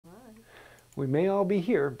We may all be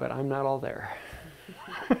here, but I'm not all there.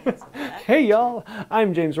 Hey y'all,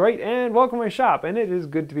 I'm James Wright and welcome to my shop, and it is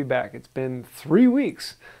good to be back. It's been 3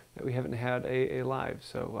 weeks that we haven't had a live,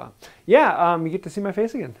 so yeah, you get to see my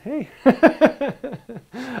face again. Hey.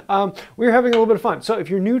 We're having a little bit of fun. So if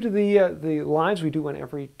you're new to the lives, we do one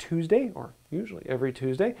every Tuesday, or usually every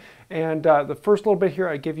Tuesday, and the first little bit here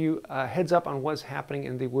I give you a heads up on what's happening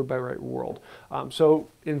in the Wood by Wright world. So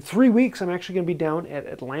in 3 weeks I'm actually going to be down at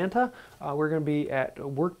Atlanta. We're going to be at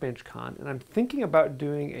Workbench Con, and I'm thinking about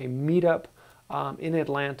doing a meetup in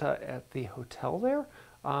Atlanta at the hotel there.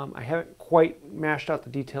 I haven't quite mashed out the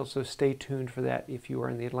details, so stay tuned for that if you are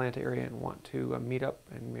in the Atlanta area and want to meet up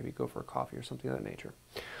and maybe go for a coffee or something of that nature.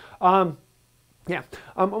 Yeah,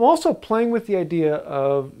 I'm also playing with the idea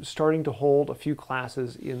of starting to hold a few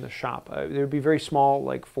classes in the shop. They would be very small,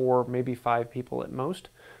 like 4, maybe 5 people at most.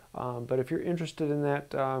 But if you're interested in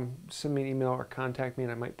that, send me an email or contact me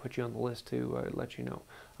and I might put you on the list to let you know.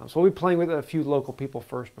 So we'll be playing with a few local people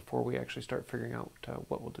first before we actually start figuring out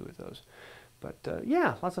what we'll do with those. But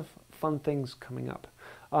yeah, lots of fun things coming up.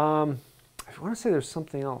 I want to say there's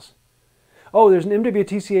something else. Oh, there's an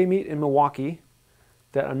MWTCA meet in Milwaukee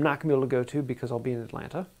that I'm not going to be able to go to because I'll be in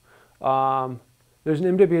Atlanta. There's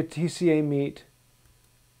an MWTCA meet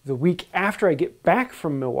the week after I get back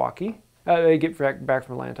from Milwaukee. I get back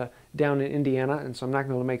from Atlanta down in Indiana, and so I'm not going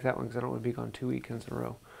to be able to make that one because I don't want to be gone 2 weekends in a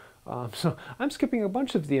row. So I'm skipping a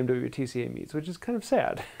bunch of the MWTCA meets, which is kind of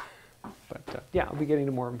sad. But yeah, I'll be getting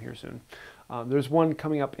to more of them here soon. There's one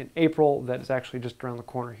coming up in April that is actually just around the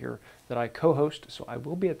corner here that I co-host, so I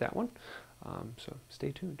will be at that one. So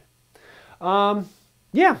stay tuned.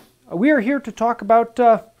 Yeah, we are here to talk about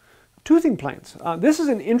toothing planes. This is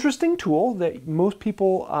an interesting tool that most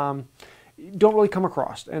people don't really come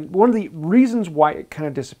across. And one of the reasons why it kind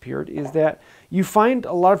of disappeared is that you find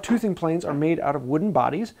a lot of toothing planes are made out of wooden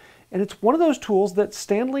bodies, and it's one of those tools that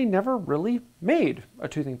Stanley never really made a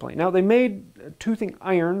toothing plane. Now, they made toothing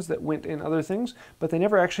irons that went in other things, but they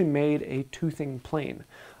never actually made a toothing plane.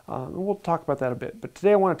 And we'll talk about that a bit. But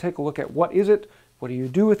today I want to take a look at what is it, what do you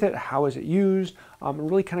do with it, how is it used, and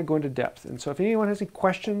really kind of go into depth. And so if anyone has any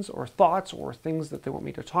questions or thoughts or things that they want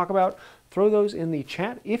me to talk about, throw those in the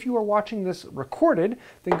chat. If you are watching this recorded,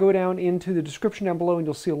 then go down into the description down below and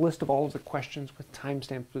you'll see a list of all of the questions with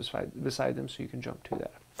timestamps beside them so you can jump to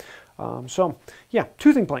that. So yeah,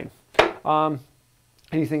 toothing plane.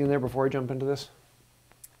 Anything in there before I jump into this?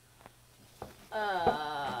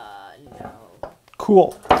 No.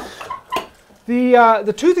 Cool.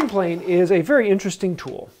 The toothing plane is a very interesting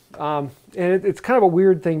tool. And it's kind of a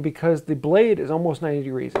weird thing because the blade is almost 90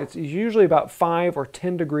 degrees. It's usually about 5 or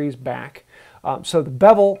 10 degrees back. So the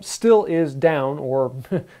bevel still is down, or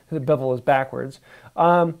the bevel is backwards.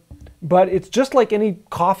 But it's just like any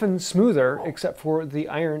coffin smoother, except for the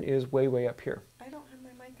iron is way, way up here. I don't have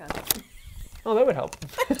my mic on. Oh, that would help.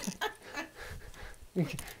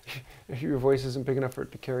 Your voice isn't big enough for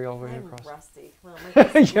it to carry all the way across. I'm rusty. Well,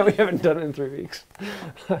 yeah, we haven't done it in 3 weeks.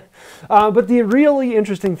 But the really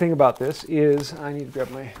interesting thing about this is, I need to grab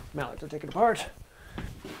my mallet to take it apart,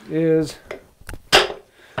 is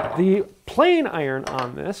the plain iron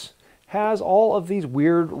on this has all of these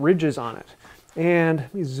weird ridges on it. And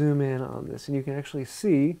let me zoom in on this, and you can actually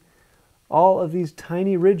see all of these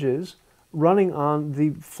tiny ridges running on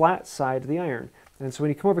the flat side of the iron. And so when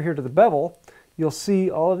you come over here to the bevel, you'll see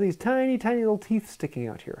all of these tiny, tiny little teeth sticking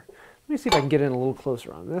out here. Let me see if I can get in a little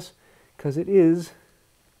closer on this, because it is,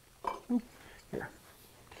 here,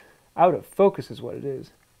 out of focus is what it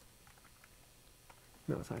is.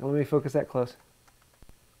 No, it's not. Let me focus that close.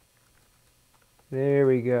 There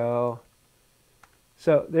we go.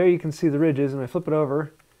 So there you can see the ridges, and I flip it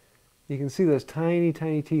over, you can see those tiny,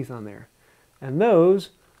 tiny teeth on there. And those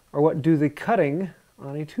are what do the cutting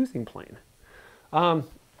on a toothing plane.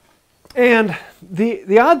 And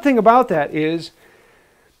the odd thing about that is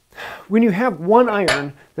when you have one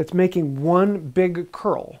iron that's making one big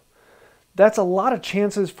curl, that's a lot of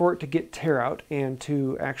chances for it to get tear out and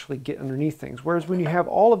to actually get underneath things. Whereas when you have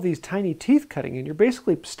all of these tiny teeth cutting in, you're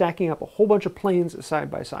basically stacking up a whole bunch of planes side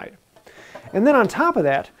by side. And then on top of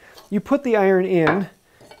that, you put the iron in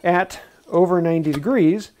at over 90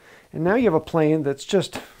 degrees, and now you have a plane that's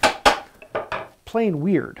just plain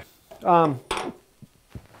weird. And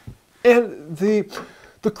the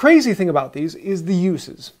crazy thing about these is the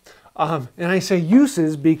uses. And I say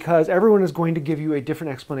uses because everyone is going to give you a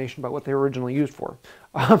different explanation about what they were originally used for.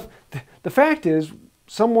 The fact is,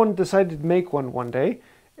 someone decided to make one day,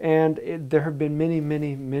 and there have been many,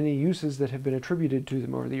 many, many uses that have been attributed to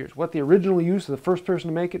them over the years. What the original use of the first person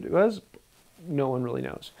to make it was, no one really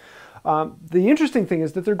knows. The interesting thing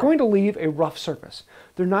is that they're going to leave a rough surface.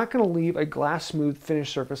 They're not going to leave a glass smooth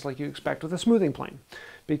finished surface like you expect with a smoothing plane,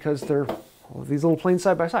 because they're these little planes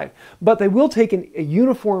side by side. But they will take a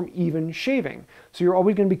uniform, even shaving. So you're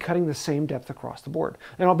always going to be cutting the same depth across the board.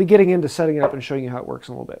 And I'll be getting into setting it up and showing you how it works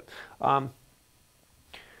in a little bit.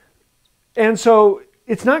 And so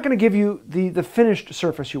it's not going to give you the finished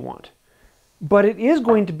surface you want, but it is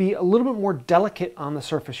going to be a little bit more delicate on the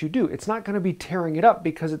surface you do. It's not going to be tearing it up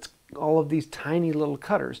because it's all of these tiny little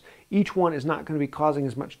cutters. Each one is not going to be causing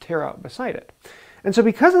as much tear out beside it. And so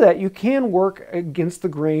because of that, you can work against the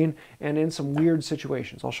grain and in some weird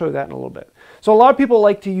situations. I'll show you that in a little bit. So a lot of people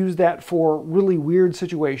like to use that for really weird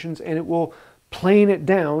situations, and it will plane it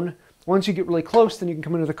down. Once you get really close, then you can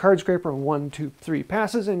come into the card scraper and 1, 2, 3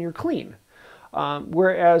 passes and you're clean.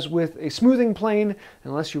 Whereas with a smoothing plane,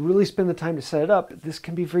 unless you really spend the time to set it up, this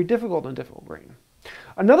can be very difficult on difficult grain.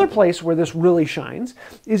 Another place where this really shines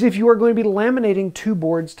is if you are going to be laminating two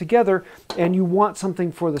boards together and you want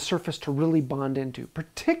something for the surface to really bond into,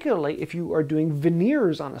 particularly if you are doing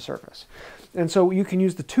veneers on a surface. And so you can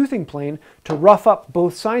use the toothing plane to rough up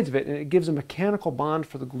both sides of it, and it gives a mechanical bond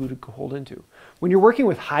for the glue to hold into. When you're working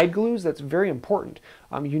with hide glues, that's very important.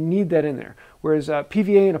 You need that in there. Whereas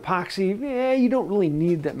PVA and epoxy, you don't really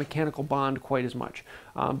need that mechanical bond quite as much.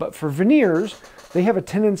 But for veneers, they have a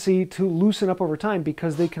tendency to loosen up over time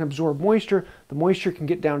because they can absorb moisture. The moisture can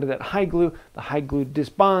get down to that hide glue. The hide glue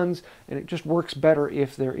disbonds, and it just works better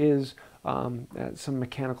if there is some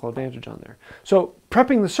mechanical advantage on there. So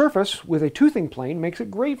prepping the surface with a toothing plane makes it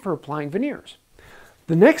great for applying veneers.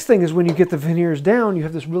 The next thing is when you get the veneers down, you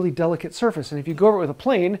have this really delicate surface, and if you go over it with a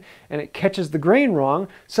plane and it catches the grain wrong,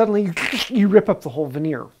 suddenly you rip up the whole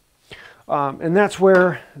veneer. And that's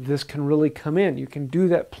where this can really come in. You can do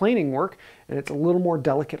that planing work, and it's a little more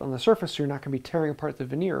delicate on the surface, so you're not going to be tearing apart the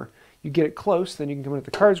veneer. You get it close, then you can come in with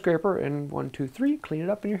the card scraper and 1, 2, 3, clean it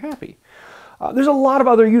up, and you're happy. There's a lot of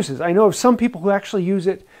other uses. I know of some people who actually use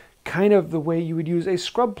it kind of the way you would use a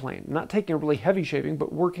scrub plane, not taking a really heavy shaving,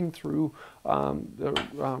 but working through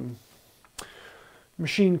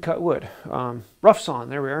machine cut wood. Rough sawn,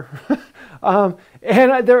 there we are.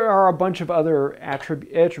 And there are a bunch of other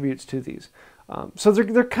attributes to these. So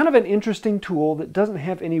they're kind of an interesting tool that doesn't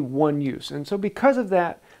have any one use. And so because of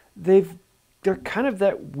that, they're kind of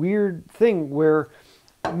that weird thing where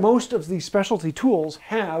most of these specialty tools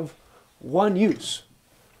have one use.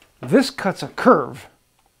 This cuts a curve,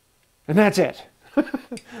 and that's it.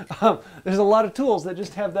 There's a lot of tools that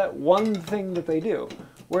just have that one thing that they do,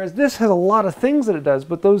 whereas this has a lot of things that it does,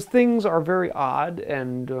 but those things are very odd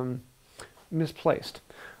and misplaced.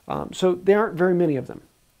 So there aren't very many of them.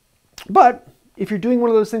 But if you're doing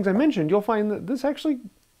one of those things I mentioned, you'll find that this actually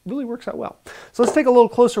really works out well. So let's take a little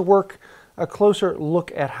closer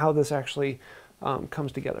look at how this actually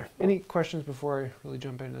comes together. Any questions before I really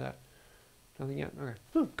jump into that? Nothing yet? Okay.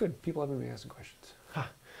 Oh, good. People haven't been asking questions.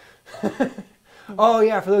 Huh. Oh,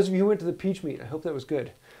 yeah, for those of you who went to the Peach Meet, I hope that was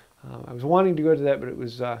good. I was wanting to go to that, but it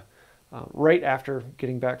was right after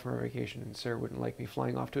getting back from our vacation, and Sarah wouldn't like me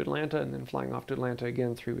flying off to Atlanta and then flying off to Atlanta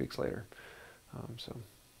again 3 weeks later. So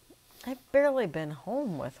I've barely been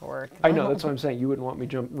home with work. I know, that's what I'm saying. You wouldn't want me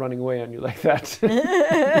running away on you like that.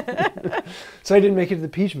 So I didn't make it to the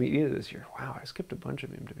Peach Meet either this year. Wow, I skipped a bunch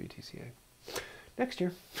of MWTCA. Next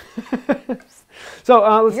year. So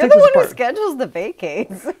let's You're take the this one apart. who schedules the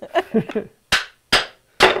vacates.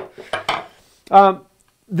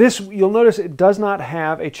 This, you'll notice it does not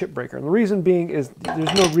have a chip breaker. And the reason being is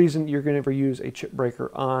there's no reason you're going to ever use a chip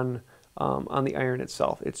breaker on the iron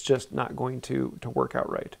itself. It's just not going to work out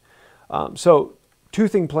right. So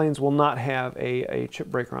toothing planes will not have a chip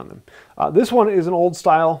breaker on them. This one is an old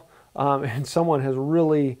style, and someone has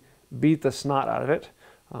really beat the snot out of it.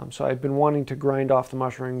 So I've been wanting to grind off the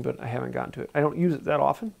mushroom, but I haven't gotten to it. I don't use it that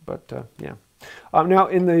often, but yeah. Now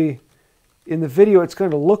in the video, it's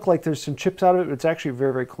going to look like there's some chips out of it, but it's actually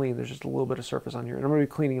very, very clean. There's just a little bit of surface on here, and I'm going to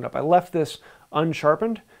be cleaning it up. I left this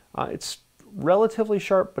unsharpened. It's relatively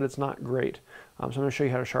sharp, but it's not great. So I'm going to show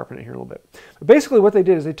you how to sharpen it here in a little bit. But basically what they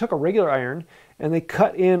did is they took a regular iron and they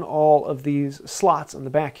cut in all of these slots on the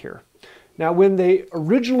back here. Now when they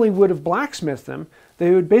originally would have blacksmithed them,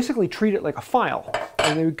 they would basically treat it like a file.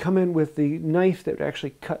 And they would come in with the knife that would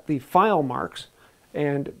actually cut the file marks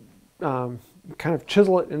and kind of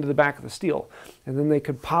chisel it into the back of the steel. And then they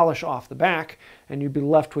could polish off the back, and you'd be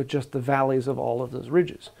left with just the valleys of all of those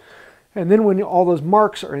ridges. And then when all those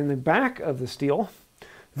marks are in the back of the steel,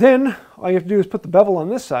 then all you have to do is put the bevel on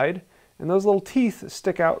this side, and those little teeth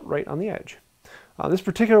stick out right on the edge. This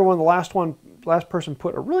particular one, the last person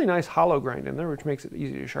put a really nice hollow grind in there, which makes it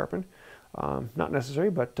easy to sharpen. Not necessary,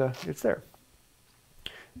 but it's there.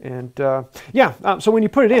 And yeah, so when you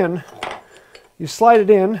put it in, you slide it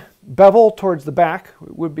in, bevel towards the back.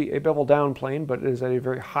 It would be a bevel down plane, but it is at a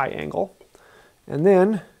very high angle. And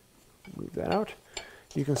then, move that out,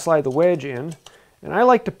 you can slide the wedge in. And I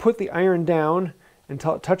like to put the iron down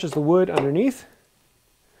until it touches the wood underneath.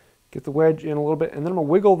 Get the wedge in a little bit, and then I'm going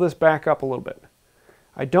to wiggle this back up a little bit.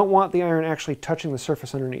 I don't want the iron actually touching the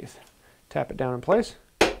surface underneath. Tap it down in place.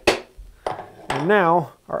 And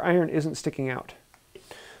now our iron isn't sticking out.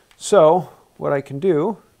 So what I can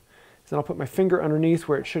do is then I'll put my finger underneath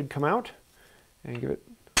where it should come out and give it,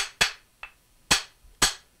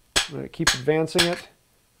 I'm going to keep advancing it.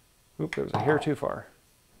 Oop, there was a hair too far.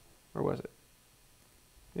 Or was it?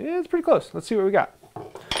 Yeah, it's pretty close. Let's see what we got.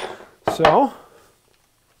 So,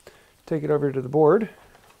 take it over to the board.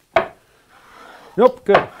 Nope,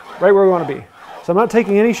 good. Right where we want to be. So I'm not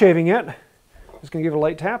taking any shaving yet. Just going to give it a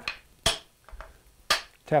light tap.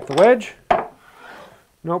 Tap the wedge.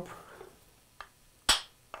 Nope.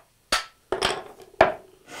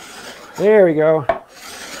 There we go.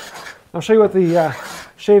 I'll show you what the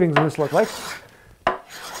shavings in this look like. I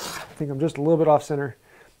think I'm just a little bit off center.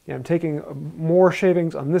 Yeah, I'm taking more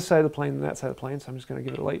shavings on this side of the plane than that side of the plane, so I'm just going to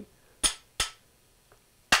give it a light.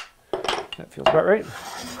 That feels about right.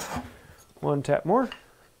 One tap more.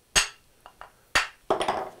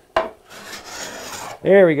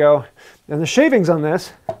 There we go. And the shavings on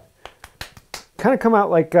this kind of come out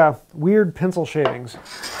like weird pencil shavings.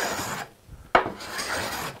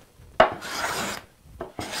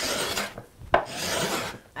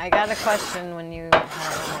 I got a question when you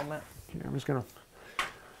have a moment. Here, I'm just going to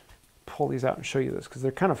pull these out and show you this because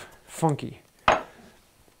they're kind of funky.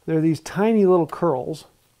 They're these tiny little curls,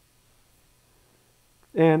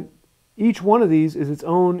 and each one of these is its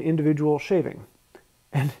own individual shaving,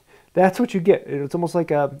 and that's what you get. It's almost like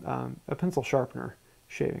a pencil sharpener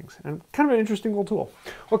shavings, and kind of an interesting little tool.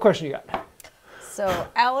 What question you got? So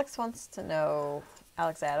Alex wants to know,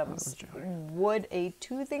 Alex Adams, would a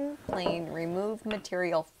toothing plane remove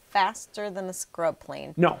material faster than a scrub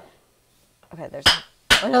plane? No. Okay, there's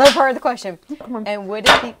another part of the question. Come on. And would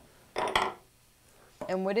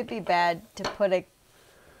it be bad to put a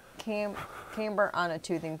camber on a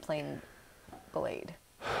toothing plane blade?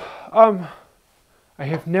 I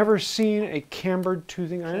have never seen a cambered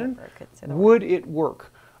toothing iron. Would it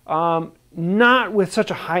work? Not with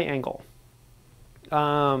such a high angle.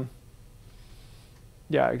 Yeah,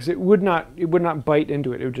 because it would not bite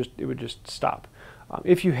into it. It would just stop.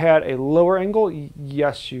 If you had a lower angle,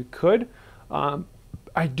 yes, you could.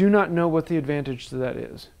 I do not know what the advantage to that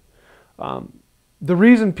is. The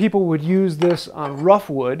reason people would use this on rough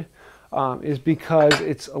wood is because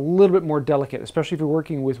it's a little bit more delicate, especially if you're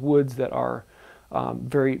working with woods that are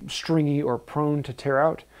very stringy or prone to tear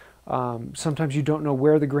out. Sometimes you don't know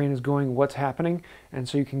where the grain is going, what's happening, and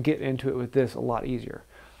so you can get into it with this a lot easier.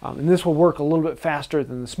 And this will work a little bit faster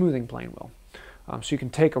than the smoothing plane will. So you can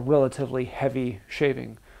take a relatively heavy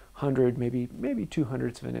shaving, 100, maybe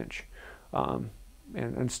 2/100ths of an inch,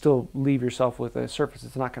 and still leave yourself with a surface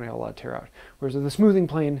that's not going to have a lot of tear out. Whereas with the smoothing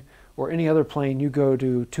plane or any other plane, you go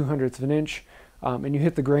to 2/100ths of an inch and you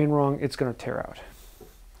hit the grain wrong, it's going to tear out.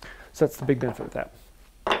 So that's the big benefit of that.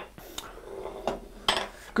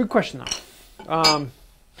 Good question though.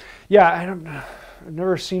 Yeah, I've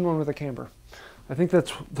never seen one with a camber. I think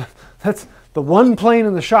that's the one plane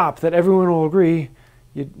in the shop that everyone will agree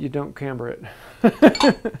you don't camber it.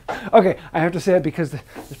 Okay, I have to say that because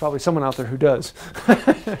there's probably someone out there who does.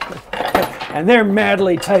 And they're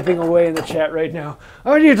madly typing away in the chat right now.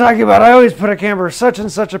 What are you talking about? I always put a camber. Such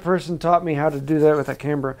and such a person taught me how to do that with a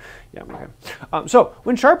camber. Yeah, okay. So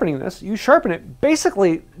when sharpening this, you sharpen it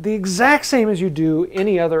basically the exact same as you do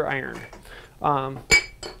any other iron. Let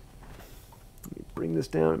me bring this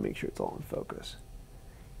down and make sure it's all in focus.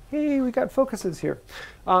 Hey, we got focuses here.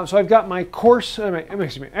 So I've got my coarse, my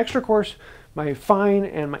extra coarse, my fine,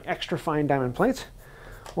 and my extra fine diamond plates.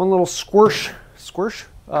 One little squish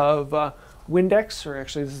of Windex, or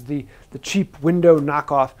actually this is the cheap window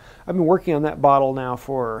knockoff. I've been working on that bottle now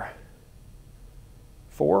for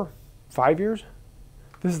 5 years.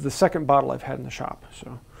 This is the second bottle I've had in the shop,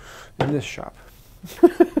 so in this shop.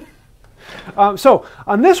 So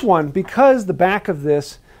on this one, because the back of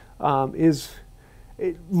this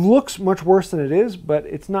it looks much worse than it is, but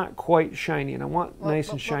it's not quite shiny, and I want nice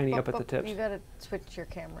and shiny up at the tips. You gotta switch your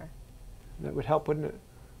camera. That would help, wouldn't it?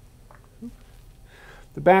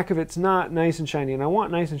 The back of it's not nice and shiny, and I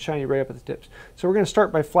want nice and shiny right up at the tips. So we're going to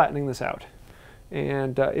start by flattening this out.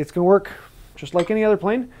 And it's going to work just like any other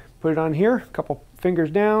plane. Put it on here, a couple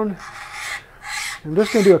fingers down. I'm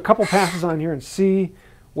just going to do a couple passes on here and see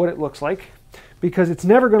what it looks like. Because it's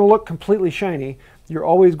never going to look completely shiny. you're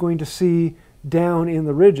always going to see down in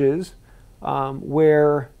the ridges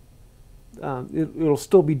where it'll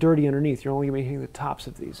still be dirty underneath. You're only going to be hitting the tops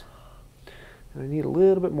of these. And I need a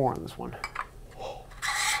little bit more on this one.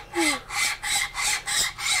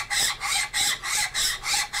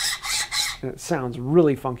 And it sounds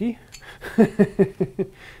really funky.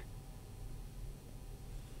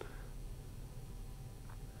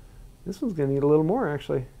 This one's going to need a little more,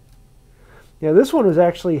 actually. Yeah, this one is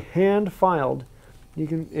actually hand filed. You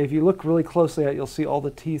can, if you look really closely at it, you'll see all the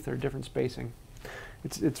teeth are different spacing.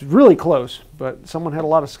 It's really close, but someone had a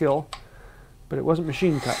lot of skill, but it wasn't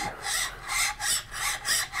machine cut.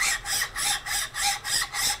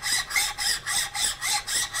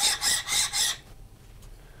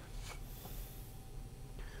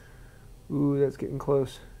 Ooh, that's getting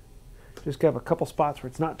close. Just have a couple spots where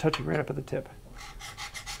it's not touching right up at the tip.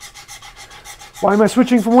 Why am I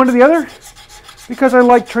switching from one to the other? Because I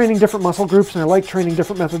like training different muscle groups and I like training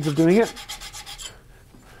different methods of doing it.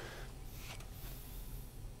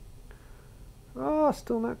 Oh,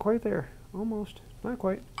 still not quite there. Almost. Not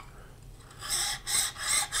quite.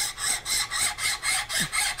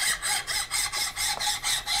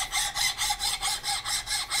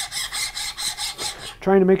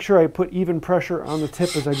 Trying to make sure I put even pressure on the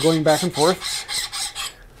tip as I'm going back and forth.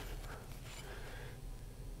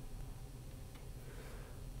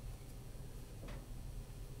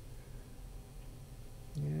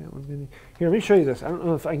 Here, let me show you this. I don't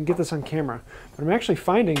know if I can get this on camera, but I'm actually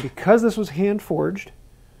finding, because this was hand forged,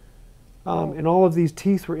 and all of these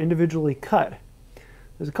teeth were individually cut,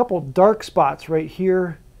 there's a couple of dark spots right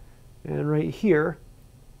here and right here,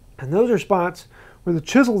 and those are spots where the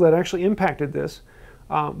chisel that actually impacted this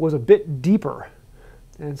was a bit deeper,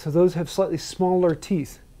 and so those have slightly smaller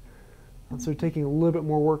teeth, and so they're taking a little bit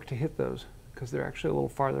more work to hit those because they're actually a little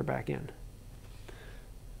farther back in.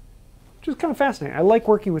 Which is kind of fascinating. I like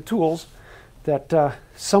working with tools that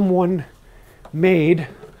someone made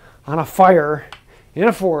on a fire in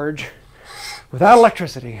a forge without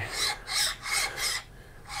electricity.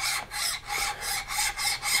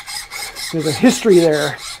 There's a history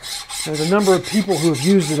there. There's a number of people who have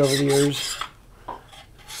used it over the years.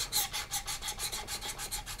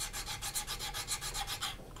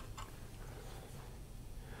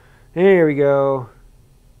 There we go.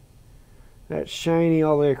 That's shiny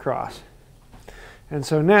all the way across. And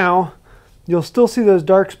so now you'll still see those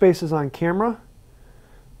dark spaces on camera,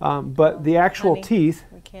 but the actual teeth,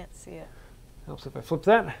 we can't see it. Helps if I flip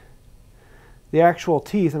that. The actual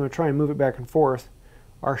teeth, I'm going to try and move it back and forth,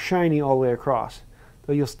 are shiny all the way across.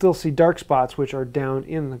 Though you'll still see dark spots which are down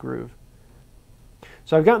in the groove.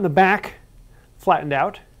 So I've gotten the back flattened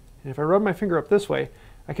out, and if I rub my finger up this way,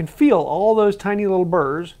 I can feel all those tiny little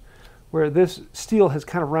burrs where this steel has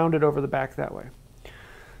kind of rounded over the back that way.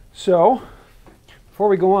 So before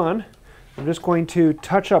we go on, I'm just going to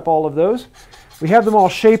touch up all of those. We have them all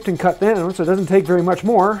shaped and cut down, so it doesn't take very much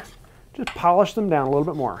more. Just polish them down a little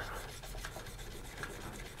bit more.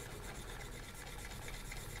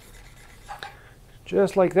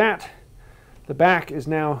 Just like that. The back is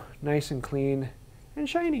now nice and clean and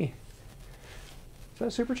shiny. Is that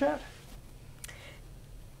a super chat?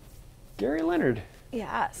 Gary Leonard.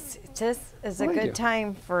 Yes, this is a good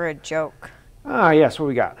time for a joke. Ah, yes, what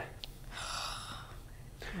we got?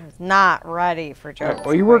 I was not ready for jokes. Right,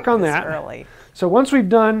 well, you work on that. Early. So once we've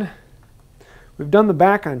done the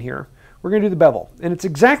back on here, we're going to do the bevel. And it's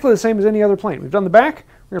exactly the same as any other plane. We've done the back,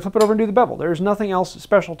 we're going to flip it over and do the bevel. There's nothing else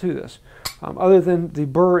special to this, other than the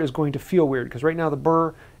burr is going to feel weird, because right now the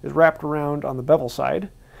burr is wrapped around on the bevel side,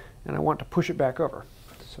 and I want to push it back over.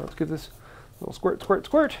 So let's give this a little squirt, squirt,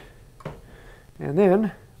 squirt. And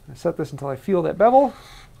then I set this until I feel that bevel.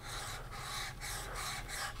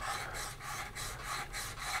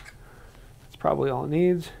 That's probably all it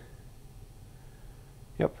needs.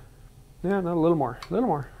 Yep. Yeah, no, a little more, a little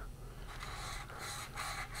more.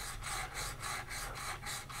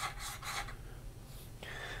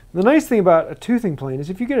 The nice thing about a toothing plane is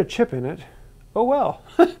if you get a chip in it, oh well.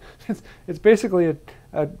 It's basically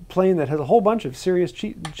a plane that has a whole bunch of serious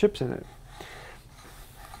chips in it.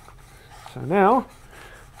 So now,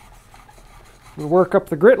 we'll work up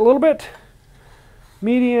the grit a little bit.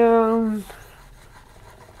 Medium.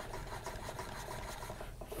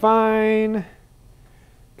 Fine.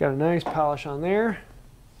 Got a nice polish on there.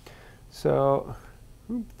 So,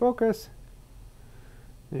 focus.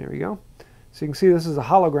 There we go. So you can see this is a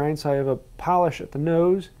hollow grind, so I have a polish at the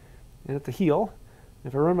nose and at the heel.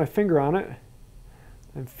 If I run my finger on it,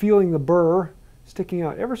 I'm feeling the burr sticking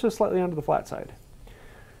out ever so slightly onto the flat side.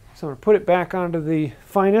 So I'm going to put it back onto the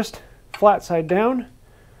finest, flat side down.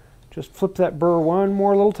 Just flip that burr one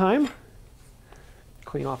more little time.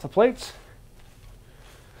 Clean off the plates.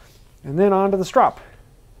 And then onto the strop.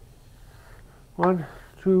 1,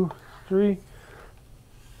 2, 3.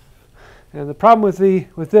 And the problem with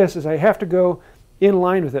this is I have to go in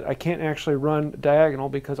line with it. I can't actually run diagonal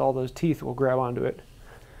because all those teeth will grab onto it.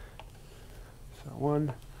 So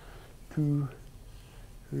 1, 2,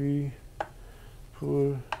 3,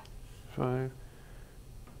 4, 5.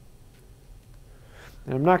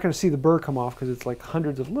 And I'm not going to see the burr come off because it's like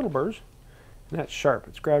hundreds of little burrs. And that's sharp.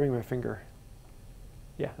 It's grabbing my finger.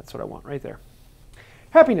 Yeah, that's what I want right there.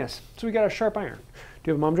 Happiness. So we got a sharp iron. Do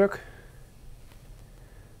you have a mom joke?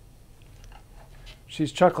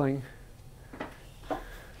 She's chuckling.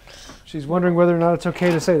 She's wondering whether or not it's okay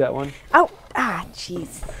to say that one. Oh,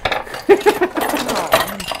 jeez.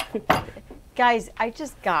 Oh. Guys, I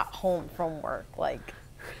just got home from work like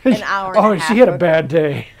an hour and a half she had a ago. bad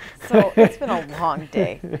day. So it's been a long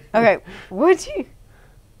day. Okay, what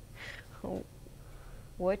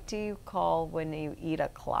do you call when you eat a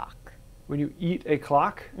clock? When you eat a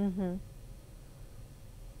clock? Mm-hmm.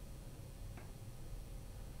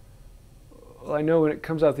 Well, I know when it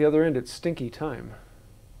comes out the other end, it's stinky time.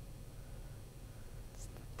 It's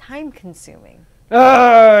time consuming. Oh,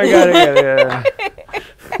 I got it. Yeah.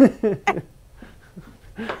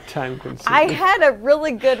 Time consuming. I had a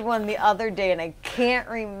really good one the other day and I can't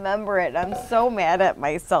remember it. I'm so mad at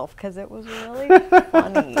myself because it was really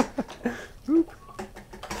funny.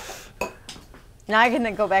 Now I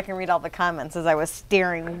can go back and read all the comments as I was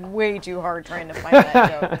staring way too hard trying to find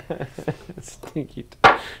that joke. Stinky.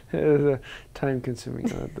 Time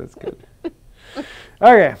consuming. Oh, that's good.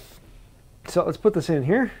 Okay. So let's put this in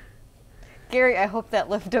here. Gary, I hope that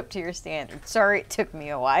lived up to your standards. Sorry it took me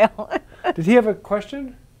a while. Did he have a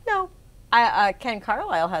question? No. Ken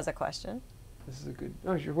Carlile has a question. This is a good.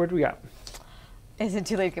 Oh, sure. What do we got? Is it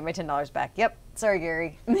too late to get my $10 back? Yep. Sorry,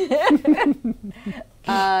 Gary.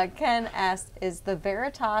 Ken asked, is the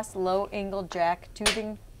Veritas Low Angle Jack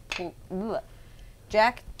toothing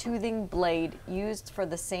blade used for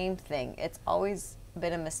the same thing? It's always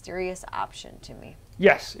been a mysterious option to me.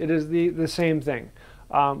 Yes, it is the same thing.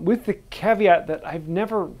 With the caveat that I've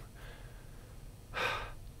never,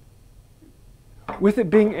 with it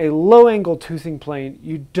being a low angle toothing plane,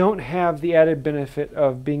 you don't have the added benefit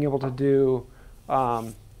of being able to do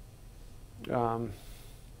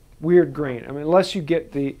weird grain. I mean, unless you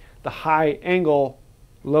get the high angle,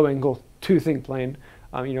 low angle toothing plane,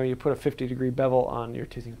 you put a 50-degree bevel on your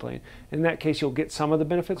toothing plane. In that case, you'll get some of the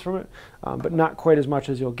benefits from it, but not quite as much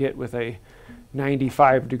as you'll get with a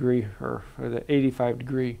 95-degree or the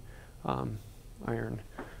 85-degree iron.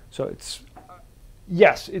 So it's,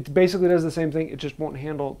 yes, it basically does the same thing. It just won't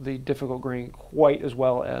handle the difficult grain quite as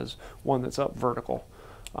well as one that's up vertical.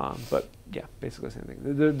 But yeah, basically the same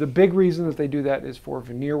thing. The big reason that they do that is for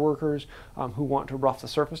veneer workers who want to rough the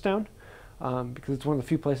surface down, because it's one of the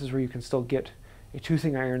few places where you can still get a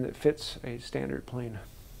toothing iron that fits a standard plane.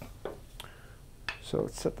 So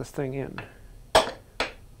let's set this thing in.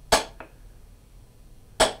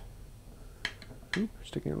 Oop,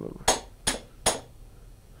 sticking a little.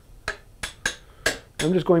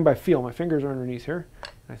 I'm just going by feel. My fingers are underneath here.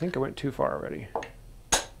 I think I went too far already.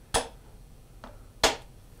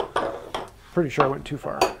 Pretty sure I went too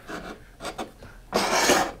far.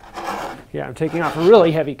 Yeah, I'm taking off a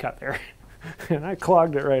really heavy cut there. And I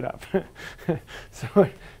clogged it right up. So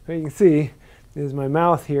what you can see is my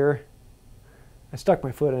mouth here. I stuck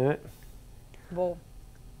my foot in it. Whoa.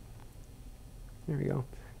 There we go.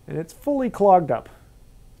 And it's fully clogged up.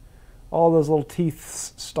 All those little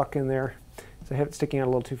teeth stuck in there. So I had it sticking out a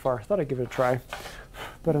little too far. I thought I'd give it a try.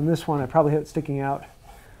 But on this one, I probably had it sticking out,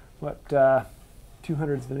 what,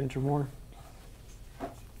 2/100 of an inch or more.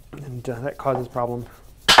 And that causes problem.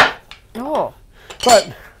 Oh.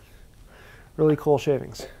 But really cool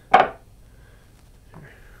shavings. There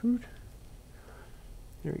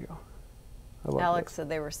we go. I love Alex this. said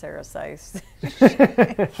they were Sarah-sized.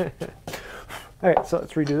 All right, so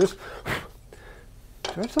let's redo this. Do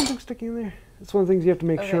I have something sticking in there? It's one of the things you have to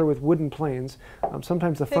make sure with wooden planes.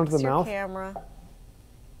 Sometimes the front of the mouth. Camera.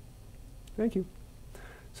 Thank you.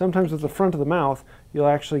 Sometimes with the front of the mouth, you'll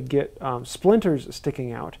actually get splinters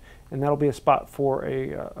sticking out, and that'll be a spot for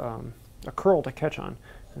a curl to catch on.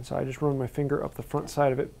 And so I just run my finger up the front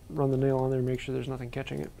side of it, run the nail on there, make sure there's nothing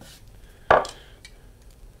catching it.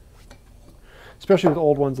 Especially with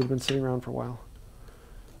old ones that have been sitting around for a while.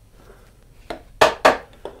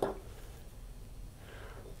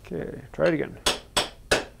 Okay, try it again.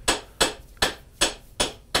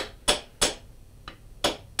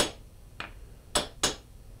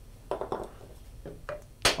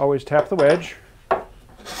 Always tap the wedge.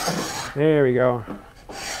 There we go.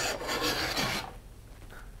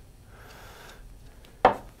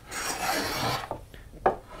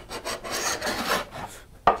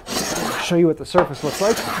 show you what the surface looks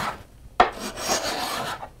like.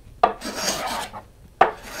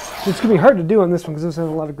 It's going to be hard to do on this one because this has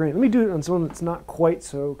a lot of grain. Let me do it on someone that's not quite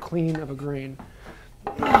so clean of a grain.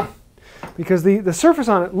 Because the surface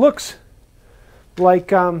on it looks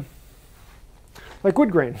like wood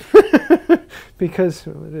grain. Because,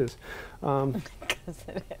 well, it is. Because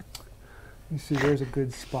it is. You see, there's a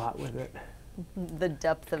good spot with it. The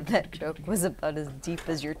depth of that joke was about as deep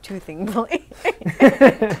as your toothing blade.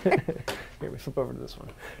 Here, we flip over to this one.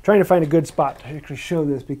 Trying to find a good spot to actually show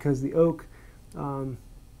this because the oak... oh,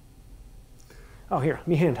 here, let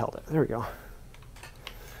me handheld it. There we go.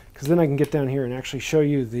 Because then I can get down here and actually show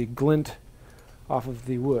you the glint off of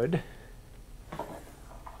the wood.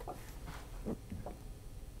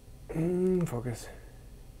 Focus.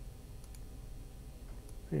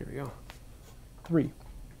 There we go. 3.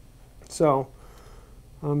 So,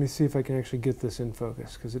 let me see if I can actually get this in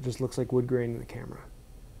focus, because it just looks like wood grain in the camera.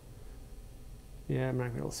 Yeah, I'm not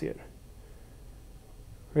going to be able to see it.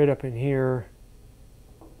 Right up in here,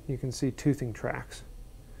 you can see toothing tracks.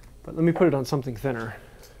 But let me put it on something thinner.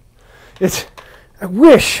 I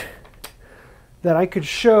wish that I could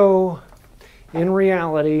show, in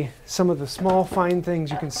reality, some of the small, fine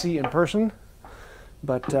things you can see in person,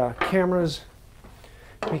 but cameras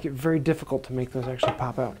make it very difficult to make those actually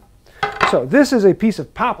pop out. So this is a piece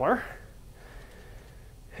of poplar,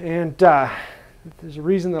 and there's a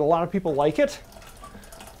reason that a lot of people like it.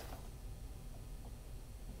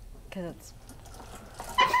 Because it's...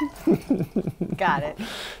 Got it.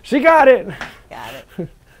 She got it! Got it.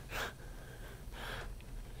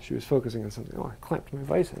 She was focusing on something. Oh, I clamped my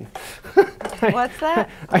vise in. What's that?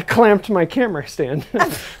 I clamped my camera stand.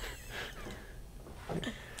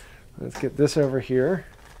 Let's get this over here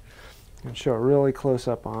and show a really close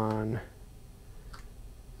up on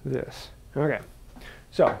this. Okay,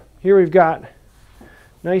 so here we've got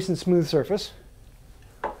nice and smooth surface,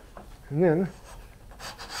 and then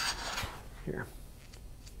here.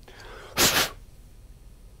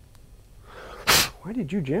 Why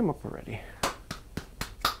did you jam up already?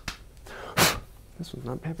 This one's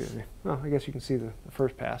not happy with me. Oh, I guess you can see the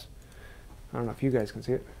first pass. I don't know if you guys can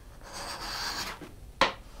see it.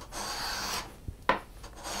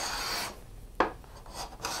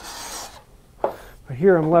 But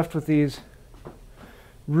here I'm left with these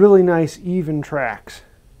really nice even tracks.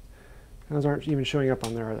 Those aren't even showing up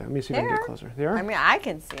on there, are they? Let me see if I can get closer. They are? I mean, I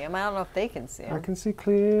can see them. I don't know if they can see them. I can see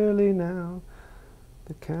clearly now.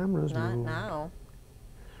 The camera's Not moving. now.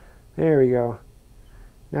 There we go.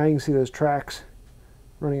 Now you can see those tracks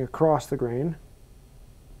running across the grain.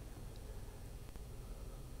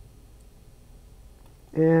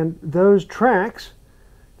 And those tracks,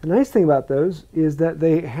 the nice thing about those is that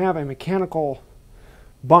they have a mechanical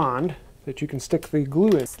bond that you can stick the glue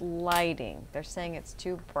in. It's lighting. They're saying it's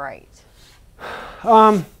too bright.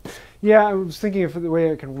 Yeah, I was thinking of the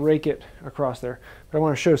way I can rake it across there, but I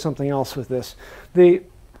want to show something else with this. The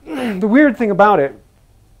weird thing about it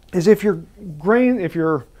is if your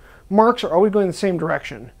marks are always going the same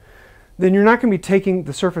direction, then you're not going to be taking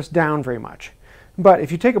the surface down very much. But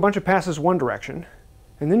if you take a bunch of passes one direction,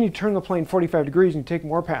 and then you turn the plane 45 degrees and you take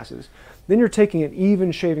more passes, then you're taking it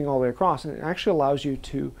even shaving all the way across, and it actually allows you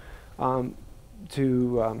to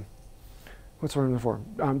what's the word I'm looking for?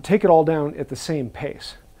 Take it all down at the same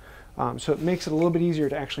pace. So it makes it a little bit easier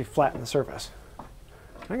to actually flatten the surface.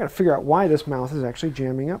 I got to figure out why this mouth is actually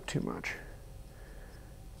jamming up too much.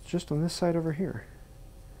 It's just on this side over here.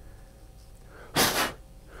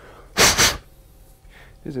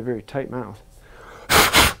 It is a very tight mouth.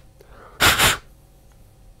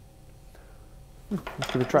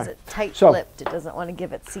 Let's give it a try. It's tight-lipped. It doesn't want to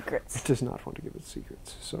give its secrets. It does not want to give its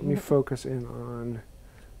secrets. So let me focus in on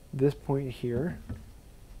this point here.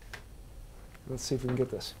 Let's see if we can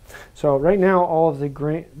get this. So right now, all of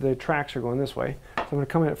the tracks are going this way. So I'm going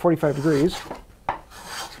to come in at 45 degrees. And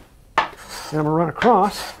I'm going to run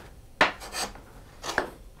across.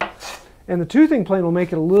 And the toothing plane will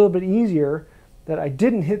make it a little bit easier that I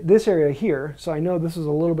didn't hit this area here. So I know this is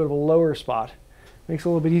a little bit of a lower spot. Makes it a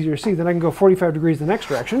little bit easier to see. Then I can go 45 degrees the next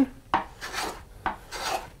direction.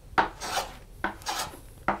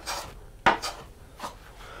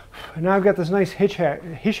 And now I've got this nice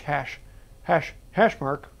hash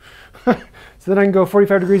mark. So then I can go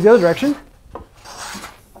 45 degrees the other direction.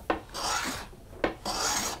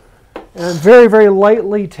 And I'm very, very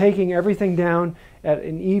lightly taking everything down at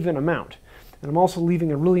an even amount. And I'm also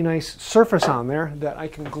leaving a really nice surface on there that I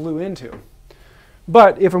can glue into.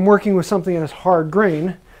 But if I'm working with something that is hard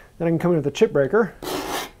grain, then I can come in with a chip breaker.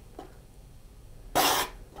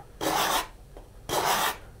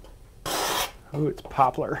 Oh, it's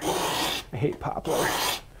poplar. I hate poplar.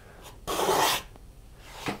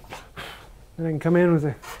 And I can come in with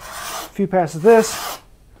a few passes of this,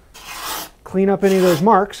 clean up any of those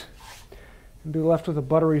marks, and be left with a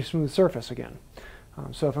buttery smooth surface again.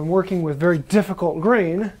 So if I'm working with very difficult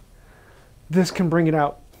grain, this can bring it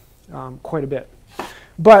out quite a bit.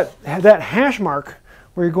 But that hash mark,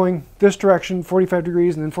 where you're going this direction, 45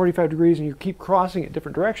 degrees, and then 45 degrees, and you keep crossing it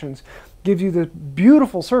different directions, gives you this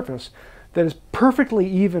beautiful surface that is perfectly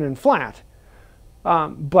even and flat,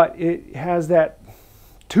 but it has that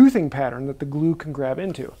toothing pattern that the glue can grab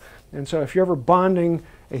into. And so if you're ever bonding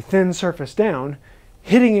a thin surface down,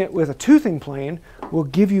 hitting it with a toothing plane will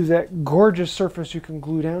give you that gorgeous surface you can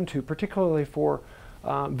glue down to, particularly for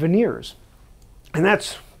veneers. And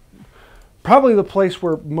that's probably the place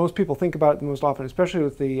where most people think about it the most often, especially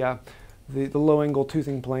with the low angle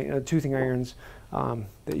toothing irons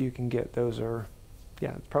that you can get. Those are,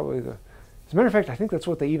 yeah, probably the. As a matter of fact, I think that's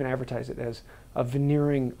what they even advertise it as, a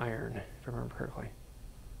veneering iron, if I remember correctly.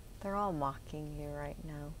 They're all mocking you right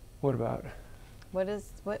now. What about?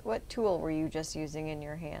 What tool were you just using in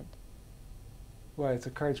your hand? Why, it's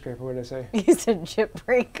a card scraper. What did I say? You said chip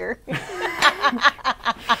breaker.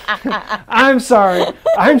 I'm sorry.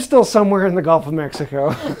 I'm still somewhere in the Gulf of Mexico.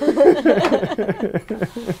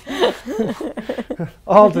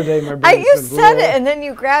 All today, my brain's You been said blown. it, and then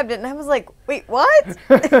you grabbed it, and I was like, wait, what?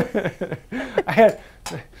 I had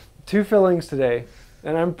 2 fillings today,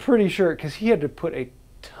 and I'm pretty sure, because he had to put a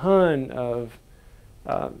ton of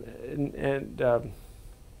Novocaine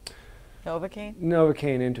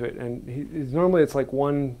into it, and normally it's like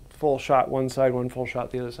 1 full shot one side, 1 full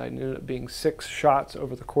shot the other side, and it ended up being 6 shots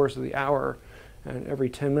over the course of the hour, and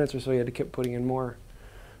every 10 minutes or so he had to keep putting in more,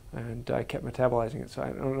 and I kept metabolizing it. So I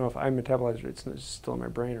don't know if I metabolized it, it's still in my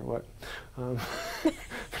brain or what. But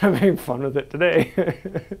I'm having fun with it today.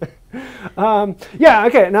 Yeah,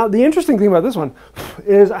 okay, now the interesting thing about this one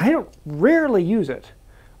is I don't rarely use it.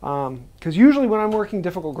 Because usually when I'm working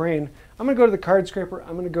difficult grain, I'm going to go to the card scraper,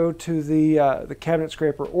 I'm going to go to the cabinet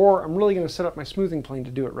scraper, or I'm really going to set up my smoothing plane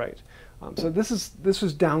to do it right. So this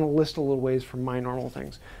is down the list a little ways from my normal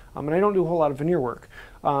things. And I don't do a whole lot of veneer work.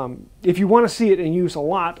 If you want to see it in use a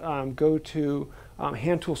lot, go to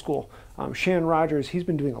Hand Tool School. Shan Rogers, he's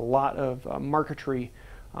been doing a lot of marquetry,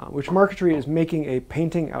 which marquetry is making a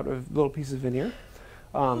painting out of little pieces of veneer.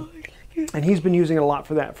 And he's been using it a lot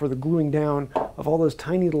for that, for the gluing down of all those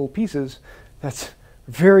tiny little pieces. That's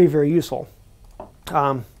very, very useful.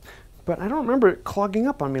 But I don't remember it clogging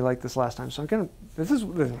up on me like this last time. So I'm gonna,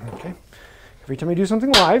 okay. Every time I do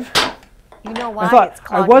something live, You know why I thought it's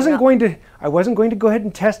clogging I wasn't going to go ahead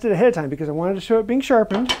and test it ahead of time because I wanted to show it being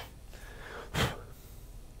sharpened.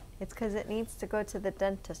 It's because it needs to go to the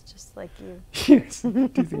dentist just like you. Yes,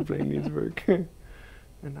 toothing plane needs work. And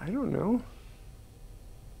I don't know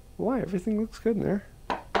why. Everything looks good in there.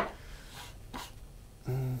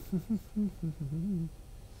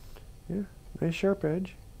 Yeah, nice sharp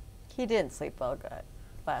edge. He didn't sleep well good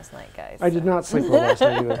last night, guys. I did not sleep well last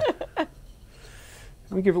night either. Let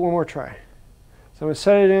me give it one more try. So I'm going to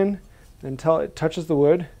set it in until it touches the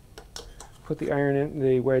wood. Put the iron in,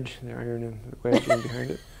 the wedge in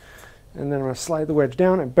behind it. And then I'm going to slide the wedge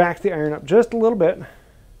down and back the iron up just a little bit.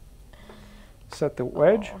 Set the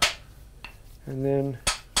wedge. And then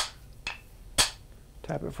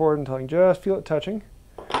tap it forward until I can just feel it touching.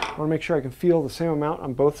 I want to make sure I can feel the same amount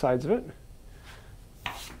on both sides of it.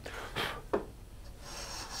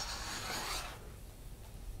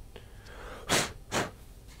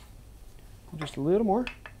 Just a little more.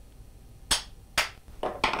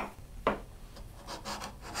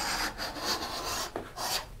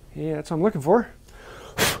 Yeah, that's what I'm looking for.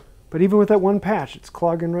 But even with that one patch, it's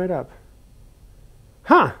clogging right up.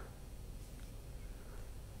 Huh!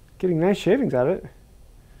 Getting nice shavings out of it.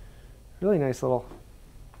 Really nice little,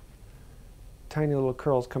 tiny little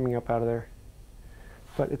curls coming up out of there.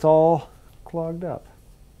 But it's all clogged up.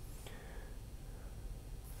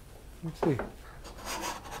 Let's see.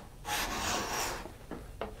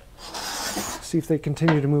 See if they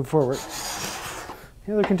continue to move forward.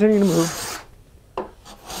 Yeah, they're continuing to move.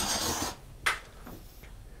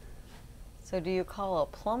 So do you call a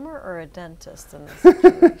plumber or a dentist in this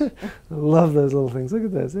situation? I love those little things. Look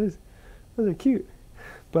at those. Those are cute.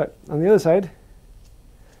 But on the other side,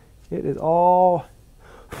 it is all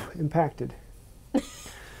impacted. I'm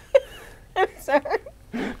sorry.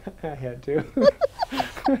 I had to.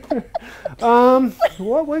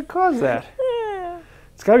 What would cause that?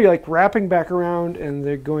 It's got to be like wrapping back around and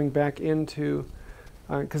they're going back into,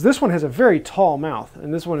 because this one has a very tall mouth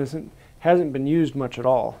and this one hasn't been used much at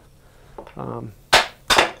all.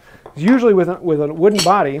 Usually with a wooden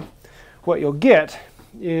body, what you'll get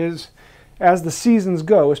is, as the seasons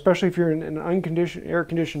go, especially if you're in an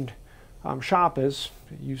air-conditioned shop as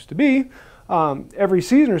it used to be, every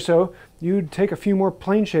season or so, you'd take a few more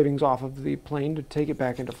plane shavings off of the plane to take it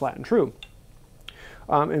back into flat and true.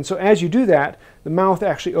 And so as you do that, the mouth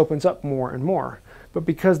actually opens up more and more. But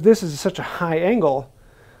because this is such a high angle,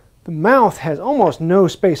 the mouth has almost no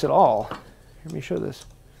space at all. Let me show this.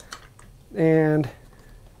 And,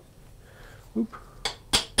 whoop.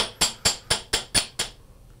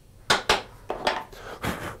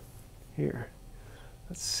 Here.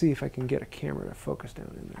 Let's see if I can get a camera to focus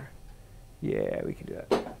down in there. Yeah, we can do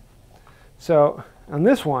that. So on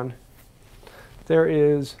this one, there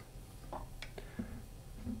is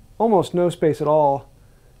almost no space at all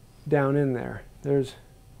down in there. There's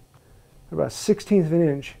about 1/16 of an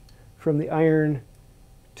inch from the iron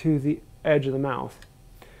to the edge of the mouth.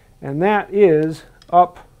 And that is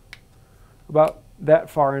up about that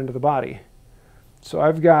far into the body. So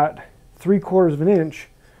I've got 3/4 of an inch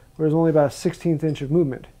where there's only about a 1/16 inch of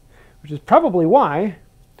movement, which is probably why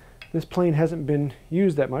this plane hasn't been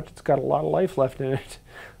used that much. It's got a lot of life left in it.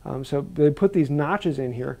 So they put these notches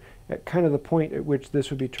in here at kind of the point at which this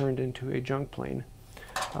would be turned into a junk plane,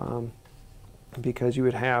 because you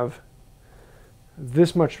would have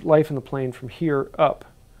this much life in the plane from here up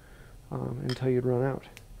until you'd run out.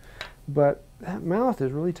 But that mouth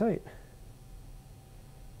is really tight.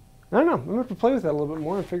 I don't know. I'm going to have to play with that a little bit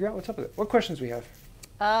more and figure out what's up with it. What questions do we have?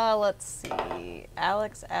 Let's see.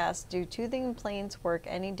 Alex asked, do toothing planes work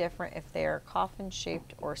any different if they are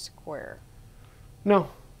coffin-shaped or square? No,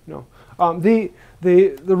 no.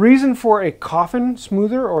 The reason for a coffin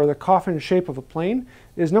smoother or the coffin shape of a plane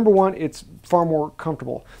is, number one, it's far more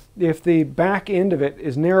comfortable. If the back end of it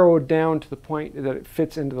is narrowed down to the point that it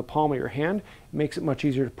fits into the palm of your hand, it makes it much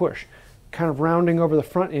easier to push. Kind of rounding over the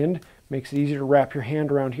front end makes it easier to wrap your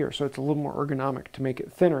hand around here, so it's a little more ergonomic to make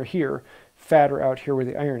it thinner here, fatter out here where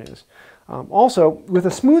the iron is. Also, with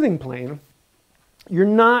a smoothing plane, you're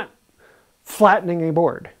not flattening a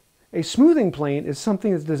board. A smoothing plane is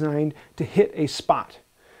something that's designed to hit a spot.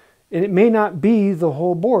 And it may not be the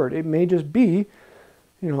whole board. It may just be,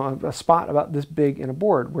 you know, a spot about this big in a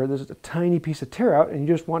board where there's a tiny piece of tear out and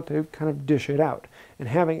you just want to kind of dish it out. And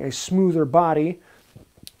having a smoother body,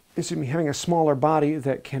 having a smaller body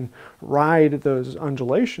that can ride those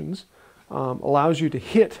undulations allows you to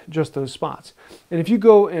hit just those spots. And if you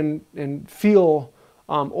go and feel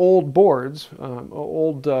old boards,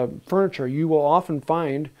 old furniture, you will often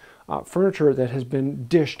find furniture that has been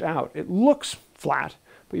dished out. It looks flat,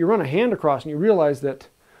 but you run a hand across and you realize that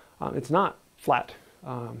it's not flat.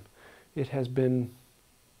 It has been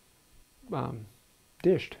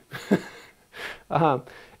dished.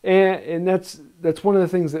 And that's one of the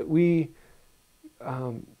things that we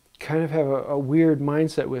kind of have a weird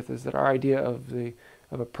mindset with, is that our idea of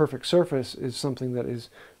a perfect surface is something that is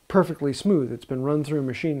perfectly smooth. It's been run through a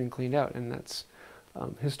machine and cleaned out, and that's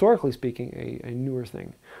historically speaking a newer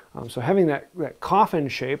thing. So having that coffin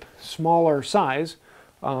shape, smaller size,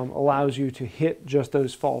 allows you to hit just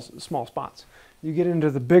those small spots. You get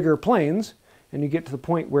into the bigger planes and you get to the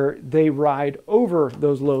point where they ride over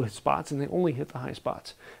those low spots and they only hit the high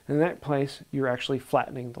spots. And in that place, you're actually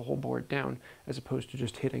flattening the whole board down as opposed to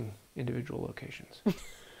just hitting individual locations.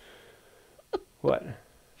 What?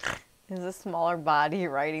 Is a smaller body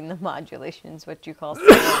riding the modulations what you call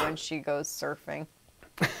Sarah when she goes surfing?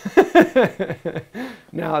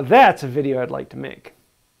 Now that's a video I'd like to make.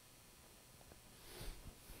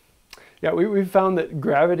 Yeah, we've found that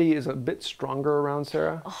gravity is a bit stronger around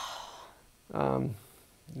Sarah. And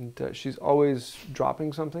she's always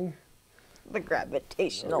dropping something. The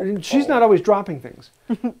gravitational And she's pull. not always dropping things.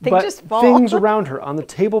 They just fall. Things around her, on the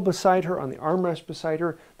table beside her, on the armrest beside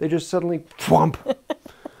her, they just suddenly thwomp.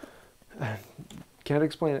 Can't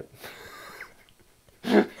explain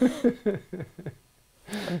it.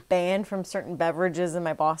 I'm banned from certain beverages in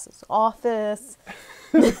my boss's office.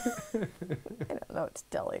 I don't know what to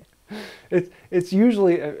tell you. It's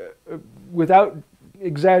usually, without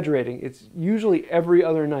exaggerating, it's usually every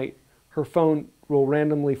other night her phone will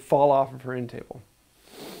randomly fall off of her end table.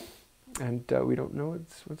 And we don't know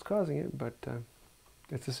what's causing it, but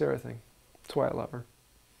it's a Sarah thing. That's why I love her.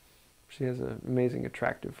 She has an amazing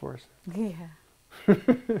attractive force. Yeah.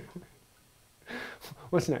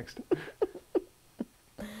 What's next?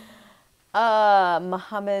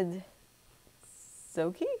 Mohammad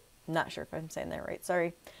Zoghi? Not sure if I'm saying that right.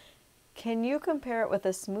 Sorry. Can you compare it with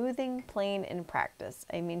a smoothing plane in practice?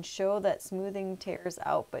 I mean, show that smoothing tears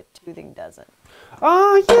out, but toothing doesn't.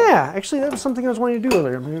 Yeah. Actually, that was something I was wanting to do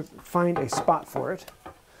earlier. I'm going to find a spot for it.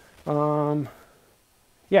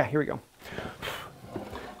 Yeah, here we go.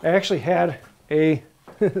 I actually had a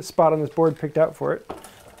spot on this board picked out for it.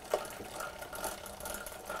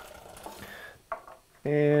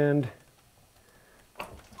 And let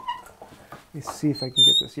me see if I can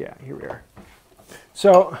get this. Yeah, here we are.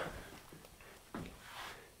 So,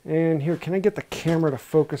 and here, can I get the camera to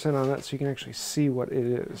focus in on that so you can actually see what it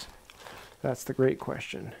is? That's the great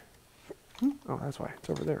question. Oh, that's why it's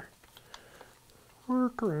over there.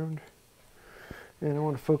 Work around. And I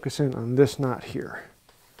want to focus in on this knot here.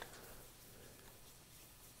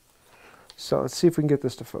 So let's see if we can get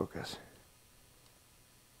this to focus.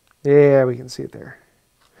 Yeah, we can see it there.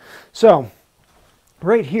 So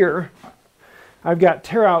right here, I've got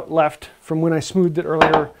tear out left from when I smoothed it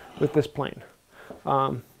earlier with this plane.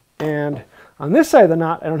 And on this side of the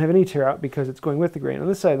knot, I don't have any tear out because it's going with the grain. On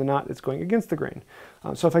this side of the knot, it's going against the grain.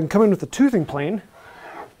 So if I can come in with the toothing plane,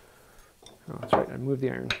 oh, that's right, I moved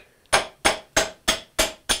the iron.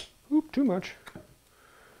 Oop, too much.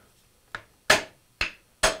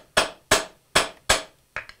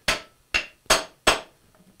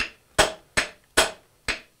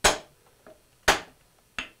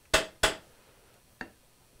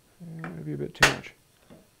 Maybe a bit too much.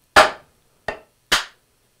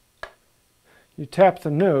 You tap the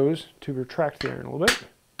nose to retract the iron a little bit.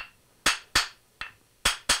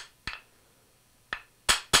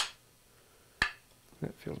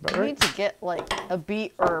 That feels about right. You need to get like a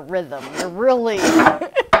beat or a rhythm. You're really...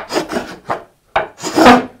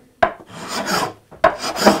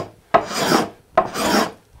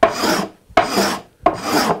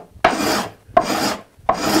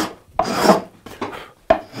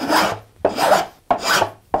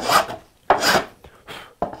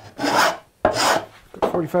 Go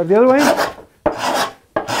 45 the other way.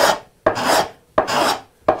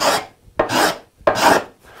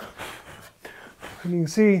 And you can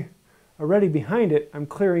see already behind it, I'm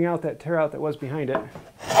clearing out that tear out that was behind it.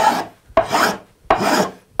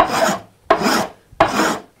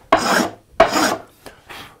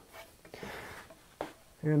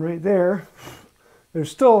 And right there,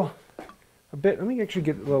 there's still a bit. Let me actually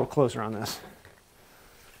get a little closer on this.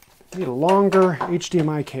 I need a longer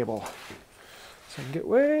HDMI cable. So I can get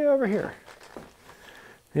way over here.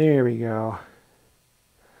 There we go.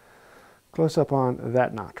 Close up on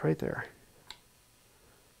that knot right there.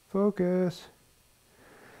 Focus.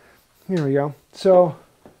 Here we go. So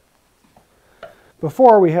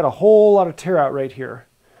before we had a whole lot of tear out right here,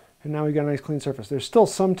 and now we got a nice clean surface. There's still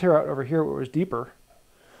some tear out over here where it was deeper,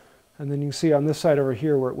 and then you can see on this side over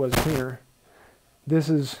here where it was cleaner. This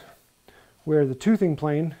is where the toothing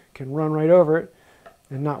plane can run right over it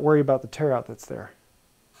and not worry about the tear out that's there.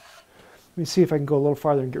 Let me see if I can go a little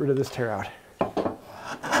farther and get rid of this tear out.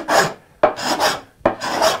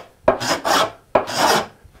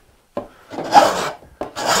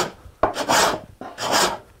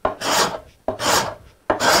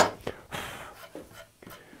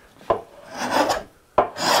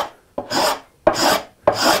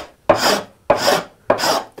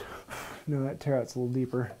 No, that tear out's a little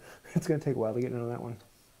deeper. It's going to take a while to get into that one.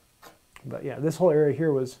 But yeah, this whole area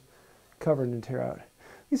here was covered in tear out. Let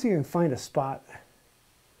me see if I can find a spot.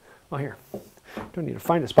 Oh, here. Don't need to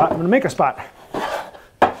find a spot. I'm going to make a spot.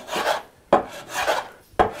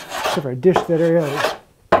 Except for I dished that area out.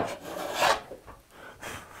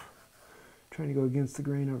 Trying to go against the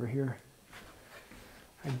grain over here.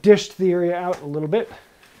 I dished the area out a little bit.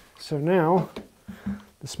 So now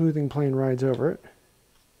the smoothing plane rides over it.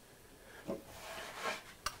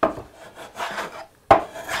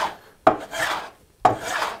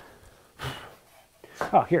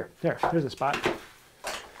 Oh, there's a spot.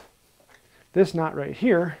 This knot right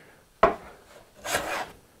here,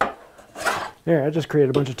 there, I just created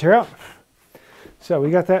a bunch of tear out. So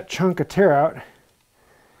we got that chunk of tear out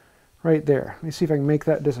right there. Let me see if I can make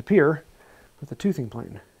that disappear with the toothing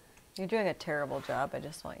plane. You're doing a terrible job, I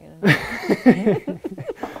just want you to know.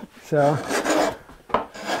 So,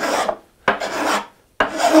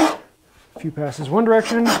 a few passes one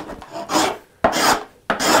direction.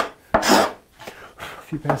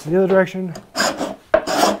 Few passes the other direction.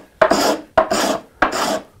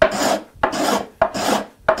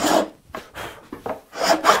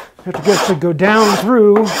 Have to get to go down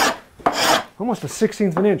through almost a 1/16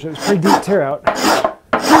 of an inch. It was pretty deep tear out.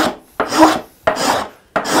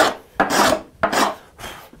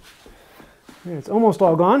 And it's almost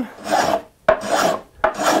all gone.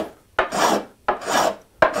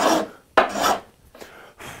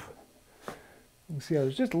 You can see how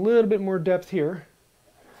there's just a little bit more depth here.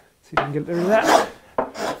 See if I can get rid of that.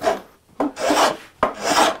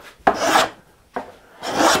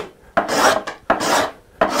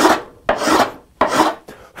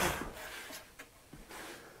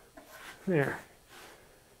 There.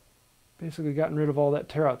 Basically gotten rid of all that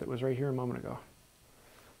tear out that was right here a moment ago.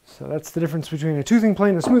 So that's the difference between a toothing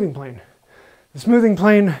plane and a smoothing plane. The smoothing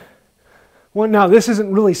plane, well, now this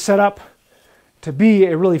isn't really set up to be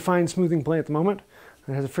a really fine smoothing plane at the moment.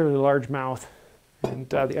 It has a fairly large mouth, and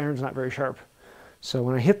the iron's not very sharp. So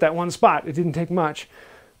when I hit that one spot, it didn't take much.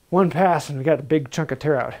 One pass and we got a big chunk of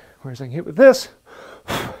tear out. Whereas I can hit with this,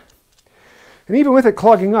 and even with it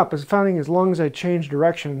clogging up, I was finding as long as I change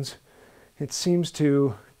directions, it seems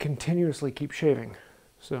to continuously keep shaving.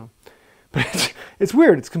 So, but it's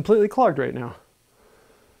weird. It's completely clogged right now.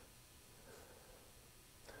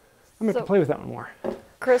 I'm going to play with that one more.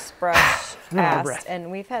 Chris Bresh asked,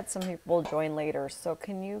 and we've had some people join later, so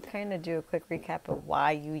can you kind of do a quick recap of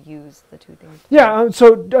why you use the toothing plane? Yeah,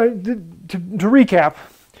 so to recap,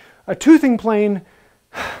 a toothing plane,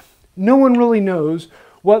 no one really knows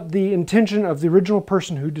what the intention of the original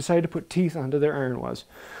person who decided to put teeth onto their iron was.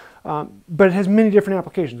 But it has many different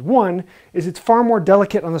applications. One is it's far more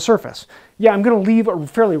delicate on the surface. Yeah, I'm going to leave a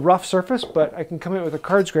fairly rough surface, but I can come in with a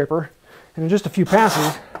card scraper, and in just a few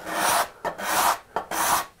passes,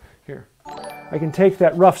 here, I can take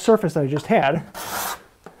that rough surface that I just had,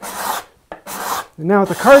 and now with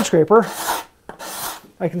the card scraper,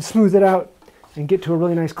 I can smooth it out and get to a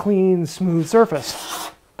really nice, clean, smooth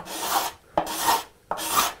surface.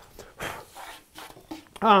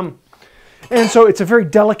 And so it's a very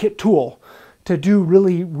delicate tool to do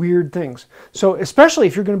really weird things. So especially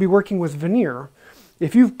if you're going to be working with veneer,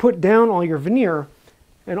 if you've put down all your veneer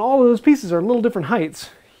and all of those pieces are a little different heights,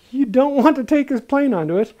 you don't want to take this plane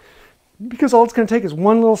onto it, because all it's going to take is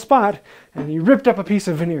one little spot and you ripped up a piece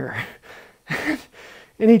of veneer.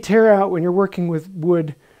 Any tear out when you're working with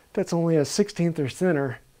wood that's only a 1/16 or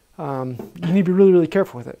thinner, you need to be really, really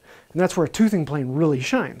careful with it. And that's where a toothing plane really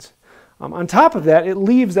shines. On top of that, it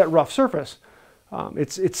leaves that rough surface.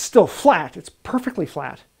 It's still flat, it's perfectly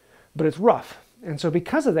flat, but it's rough. And so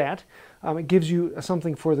because of that, it gives you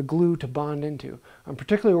something for the glue to bond into.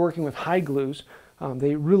 Particularly working with high glues,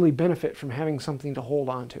 they really benefit from having something to hold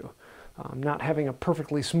on to. Not having a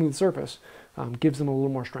perfectly smooth surface gives them a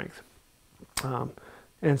little more strength.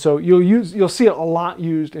 And so you'll see it a lot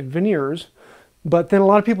used in veneers, but then a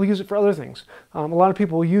lot of people use it for other things. A lot of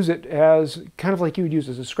people use it as kind of like you would use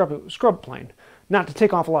as a scrub plane. Not to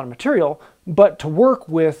take off a lot of material, but to work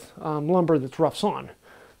with lumber that's rough sawn.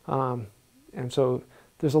 And so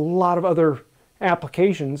there's a lot of other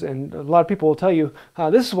applications, and a lot of people will tell you,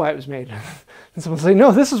 this is why it was made. And someone will say,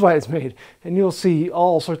 no, this is why it's made. And you'll see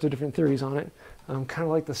all sorts of different theories on it. Kind of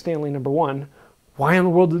like the Stanley #1. Why in the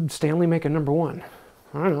world did Stanley make a #1?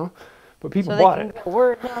 I don't know, but people bought it.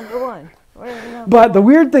 Word #1. But the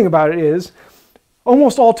weird thing about it is,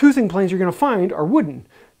 almost all toothing planes you're going to find are wooden.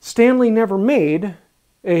 Stanley never made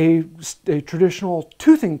a traditional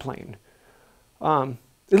toothing plane. At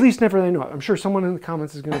least never that I know of. I'm sure someone in the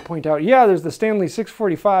comments is going to point out, yeah, there's the Stanley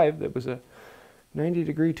 645 that was a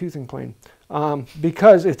 90-degree toothing plane.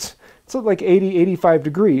 Because it's like 80, 85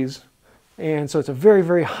 degrees, and so it's a very,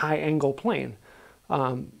 very high angle plane.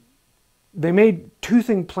 They made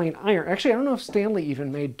toothing plane iron. Actually, I don't know if Stanley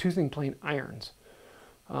even made toothing plane irons.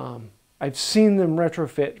 I've seen them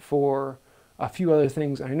retrofit for a few other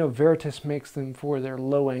things. I know Veritas makes them for their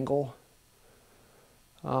low angle.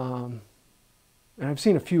 And I've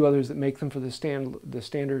seen a few others that make them for the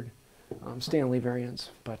standard Stanley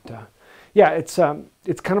variants. But yeah, it's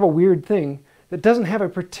kind of a weird thing that doesn't have a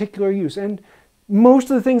particular use. And most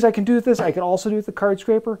of the things I can do with this, I could also do with the card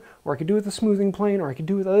scraper, or I could do with the smoothing plane, or I could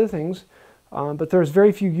do with other things. But there's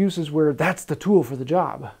very few uses where that's the tool for the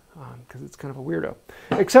job, because it's kind of a weirdo.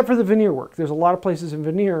 Except for the veneer work. There's a lot of places in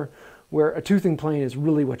veneer where a toothing plane is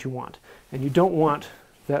really what you want. And you don't want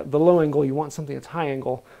the low angle, you want something that's high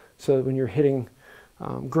angle, so that when you're hitting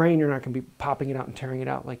grain, you're not going to be popping it out and tearing it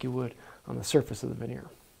out like you would on the surface of the veneer.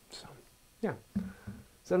 So, yeah.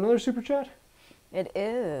 Is that another super chat? It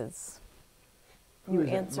is. You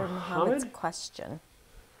answered Mohammed's question.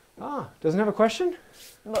 Ah, doesn't have a question?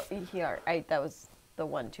 Well, that was the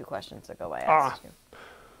 2 questions ago I asked you.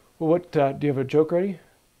 Well, what, do you have a joke ready?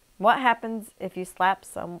 What happens if you slap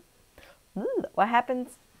What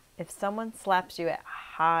happens if someone slaps you at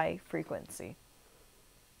high frequency?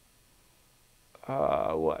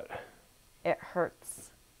 What? It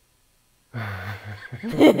hurts. Yeah,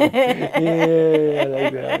 I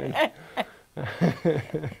like that.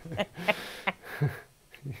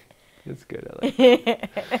 That's good. I like it.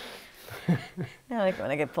 I like when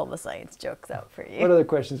I can pull the science jokes out for you. What other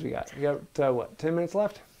questions we got? We got, what, 10 minutes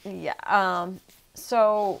left? Yeah.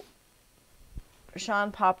 So,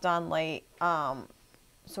 Sean popped on late.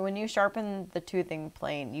 So when you sharpened the toothing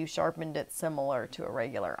plane, you sharpened it similar to a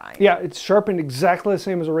regular iron. Yeah, it's sharpened exactly the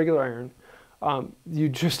same as a regular iron. You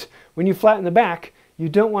just, when you flatten the back, you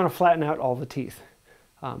don't want to flatten out all the teeth.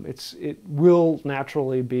 It will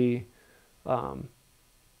naturally be,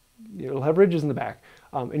 it'll have ridges in the back.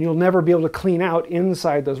 And you'll never be able to clean out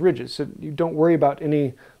inside those ridges. So you don't worry about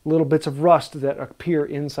any little bits of rust that appear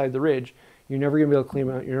inside the ridge. You're never going to be able to clean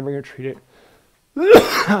them out. You're never going to treat it.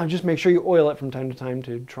 Just make sure you oil it from time to time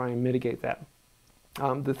to try and mitigate that.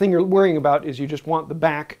 The thing you're worrying about is you just want the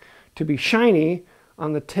back to be shiny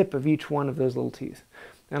on the tip of each one of those little teeth.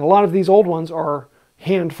 And a lot of these old ones are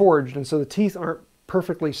hand forged, and so the teeth aren't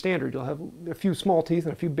perfectly standard. You'll have a few small teeth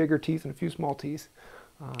and a few bigger teeth and a few small teeth.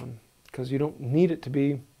 Because you don't need it to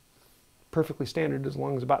be perfectly standard. As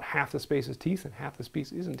long as about half the space is teeth and half the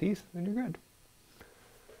space isn't teeth, then you're good.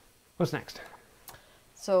 What's next?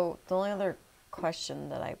 So the only other question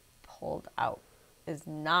that I pulled out is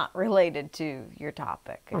not related to your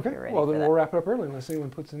topic. If Okay, you're ready well then for we'll that. wrap it up early unless anyone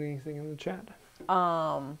puts anything in the chat.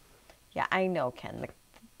 Yeah, I know, Ken.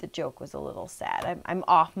 The joke was a little sad. I'm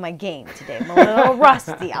off my game today. I'm a little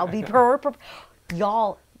rusty. I'll be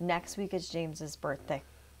Y'all, next week is James's birthday.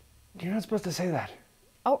 You're not supposed to say that.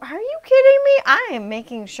 Oh, are you kidding me? I am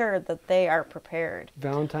making sure that they are prepared.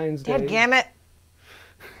 Valentine's Day. Gamet.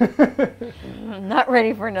 I'm not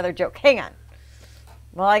ready for another joke. Hang on.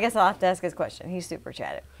 Well, I guess I'll have to ask his question. He's super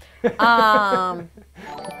chatted. Like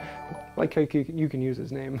how you can use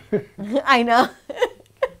his name. I know.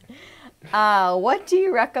 What do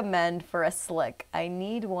you recommend for a slick? I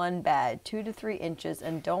need one bad, 2 to 3 inches,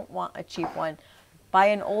 and don't want a cheap one. Buy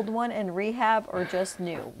an old one in rehab or just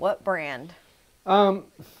new? What brand?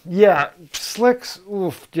 Yeah, slicks.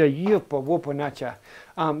 Oof, they're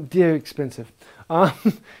expensive.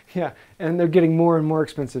 Yeah, and they're getting more and more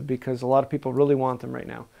expensive because a lot of people really want them right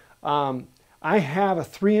now. I have a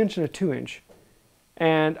 3-inch and a 2-inch,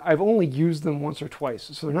 and I've only used them once or twice,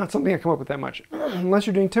 so they're not something I come up with that much, unless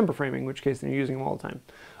you're doing timber framing, in which case then you're using them all the time.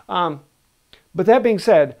 But that being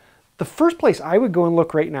said, the first place I would go and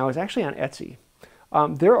look right now is actually on Etsy.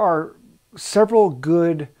 There are several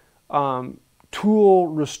good tool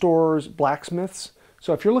restorers, blacksmiths.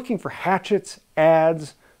 So if you're looking for hatchets,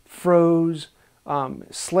 adze, froze,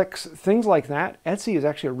 slicks, things like that, Etsy is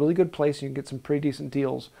actually a really good place. You can get some pretty decent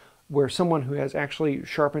deals where someone who has actually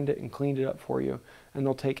sharpened it and cleaned it up for you. And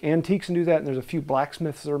they'll take antiques and do that. And there's a few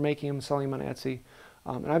blacksmiths that are making them, selling them on Etsy.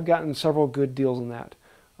 And I've gotten several good deals on that.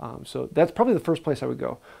 So that's probably the first place I would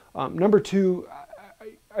go. Number 2,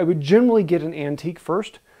 I would generally get an antique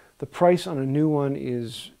first. The price on a new one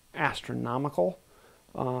is astronomical.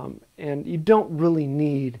 And you don't really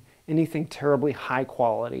need anything terribly high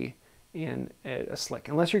quality in a slick.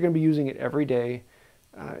 Unless you're going to be using it every day.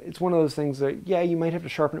 It's one of those things that, yeah, you might have to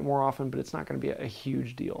sharpen it more often, but it's not going to be a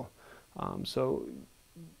huge deal. So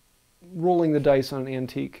rolling the dice on an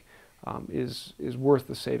antique is worth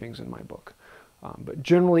the savings in my book. But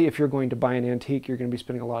generally, if you're going to buy an antique, you're going to be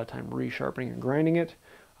spending a lot of time resharpening and grinding it.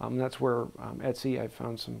 That's where Etsy, I've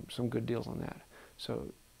found some good deals on that.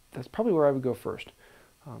 So that's probably where I would go first.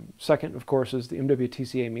 Second, of course, is the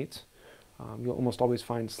MWTCA meets. You'll almost always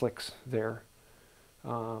find slicks there.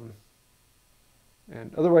 And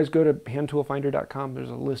otherwise, go to handtoolfinder.com. There's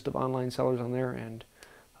a list of online sellers on there, and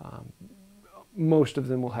most of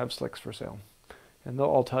them will have slicks for sale. And they'll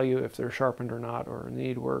all tell you if they're sharpened or not, or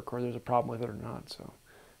need work, or there's a problem with it or not. So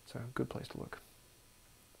it's a good place to look.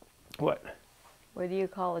 What? What do you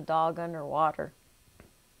call a dog underwater?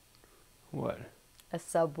 What? A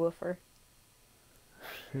subwoofer.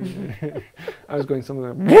 I was going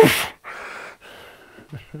something like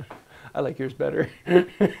I like yours better.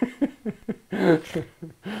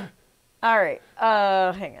 All right.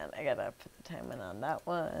 Hang on. I gotta put the timing on that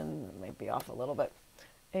one. It might be off a little bit.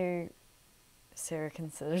 Sarah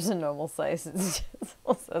considers a normal size. It just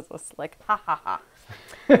says a slick. Ha ha ha.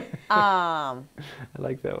 I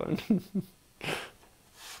like that one.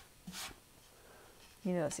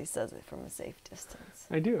 You notice he says it from a safe distance.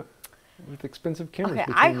 I do. With expensive cameras.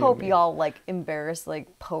 Okay, I hope y'all like embarrass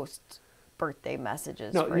like post birthday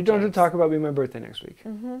messages. No, for you don't have James. to talk about being my birthday next week.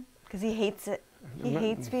 Because he hates it. He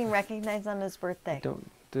hates being recognized on his birthday.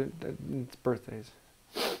 It's birthdays.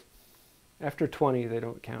 After 20, they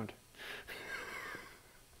don't count.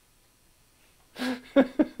 You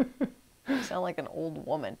sound like an old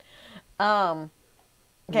woman. At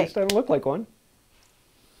Okay. least I don't look like one.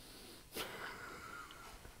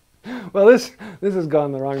 Well, this has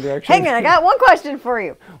gone the wrong direction. Hang on, I got one question for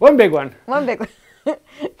you. One big one. One big one.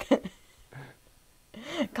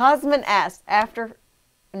 Cosman asked,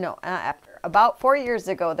 about 4 years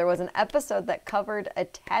ago, there was an episode that covered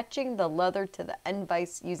attaching the leather to the end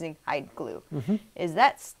vise using hide glue. Is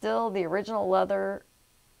that still the original leather?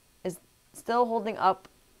 Is still holding up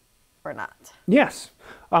or not? Yes,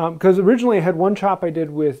 because originally I had one chop I did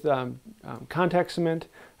with contact cement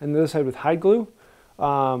and the other side with hide glue.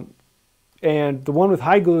 And the one with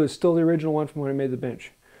hide glue is still the original one from when I made the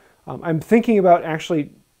bench. I'm thinking about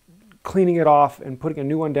actually cleaning it off and putting a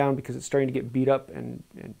new one down because it's starting to get beat up and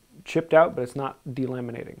chipped out, but it's not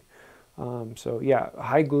delaminating. So yeah,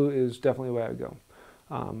 hide glue is definitely the way I would go.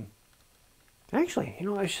 Actually, you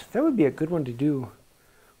know, that would be a good one to do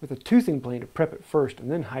with a toothing plane, to prep it first and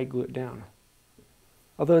then hide glue it down.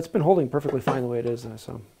 Although it's been holding perfectly fine the way it is,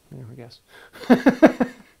 so yeah, I guess.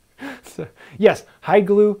 So, yes, hide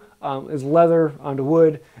glue is leather onto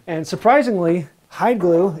wood, and surprisingly, hide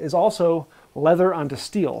glue is also leather onto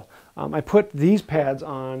steel. I put these pads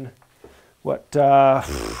on, what,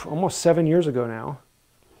 almost 7 years ago now,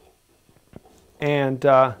 and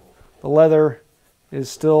the leather is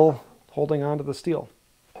still holding on to the steel.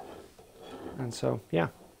 And so, yeah.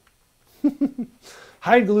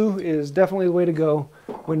 Hide glue is definitely the way to go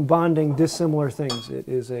when bonding dissimilar things. It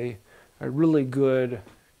is a really good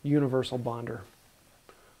universal bonder,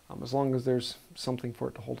 as long as there's something for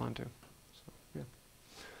it to hold on to. So, yeah.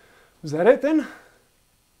 Is that it then?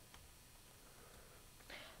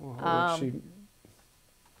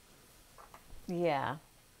 Yeah.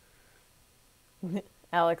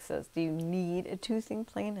 Alex says, do you need a toothing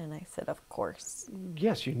plane? And I said, of course.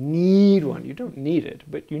 Yes, you need one. You don't need it,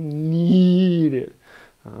 but you need it.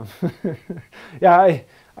 Yeah,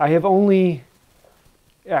 I have only,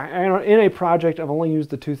 in a project, I've only used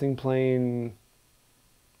the toothing plane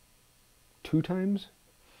 2 times.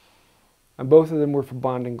 And both of them were for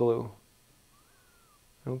bonding glue.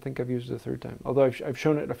 I don't think I've used it a 3rd time. Although I've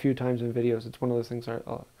shown it a few times in videos. It's one of those things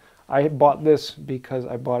I bought this because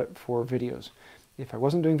I bought it for videos. If I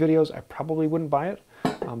wasn't doing videos, I probably wouldn't buy it.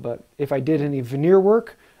 But if I did any veneer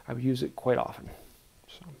work, I would use it quite often.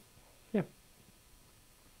 So, yeah.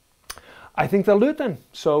 I think that'll do it then.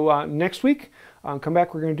 So next week, come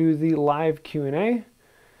back, we're going to do the live Q&A.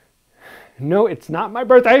 No, it's not my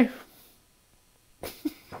birthday.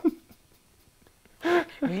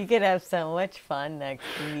 We could have so much fun next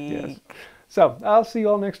week. Yes. So I'll see you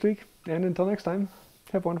all next week. And until next time,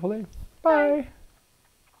 have a wonderful day. Bye.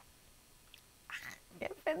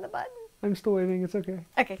 Can't find the button. I'm still waving. It's okay.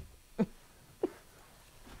 Okay.